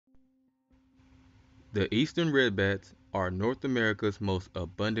The eastern redbats are North America's most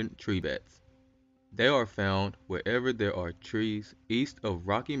abundant tree bats. They are found wherever there are trees east of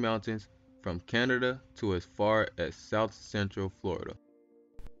Rocky Mountains from Canada to as far as south central Florida.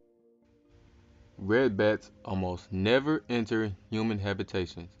 Redbats almost never enter human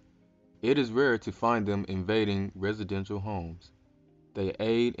habitations. It is rare to find them invading residential homes. They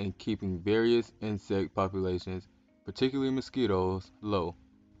aid in keeping various insect populations, particularly mosquitoes, low,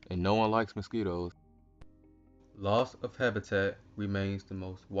 and no one likes mosquitoes. Loss of habitat remains the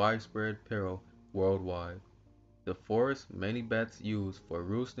most widespread peril worldwide. The forests many bats use for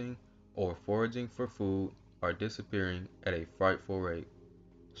roosting or foraging for food are disappearing at a frightful rate,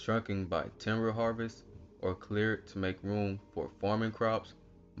 shrunken by timber harvests or cleared to make room for farming crops,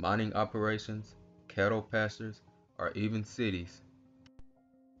 mining operations, cattle pastures, or even cities.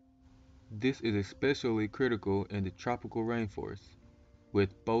 This is especially critical in the tropical rainforests,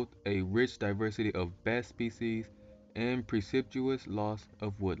 with both a rich diversity of bat species and precipitous loss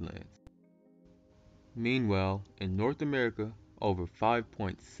of woodlands. Meanwhile, in North America, over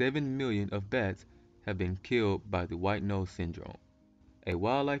 5.7 million of bats have been killed by the white nose syndrome, a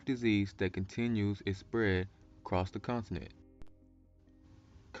wildlife disease that continues its spread across the continent.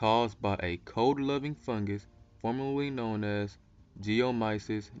 Caused by a cold-loving fungus formerly known as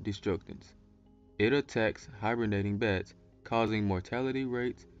Geomyces destructans. It attacks hibernating bats, causing mortality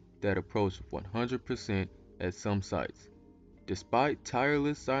rates that approach 100% at some sites. Despite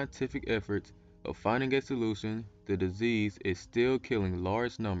tireless scientific efforts of finding a solution, the disease is still killing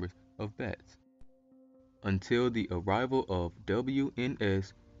large numbers of bats. Until the arrival of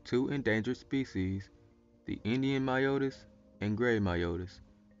WNS, two endangered species, the Indian Myotis and Gray Myotis,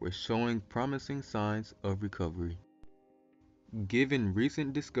 were showing promising signs of recovery. Given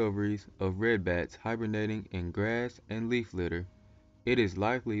recent discoveries of redbats hibernating in grass and leaf litter, it is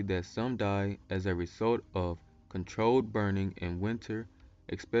likely that some die as a result of controlled burning in winter,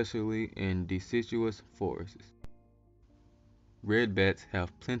 especially in deciduous forests. Redbats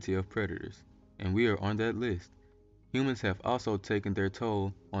have plenty of predators, and we are on that list. Humans have also taken their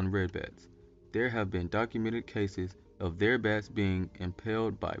toll on redbats. There have been documented cases of their bats being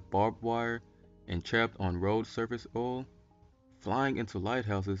impaled by barbed wire, entrapped on road surface oil, flying into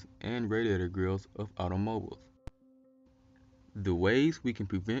lighthouses and radiator grills of automobiles. The ways we can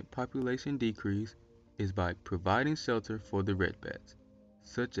prevent population decrease is by providing shelter for the redbats,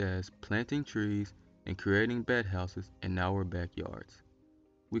 such as planting trees and creating bat houses in our backyards.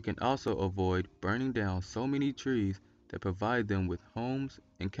 We can also avoid burning down so many trees that provide them with homes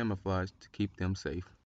and camouflage to keep them safe.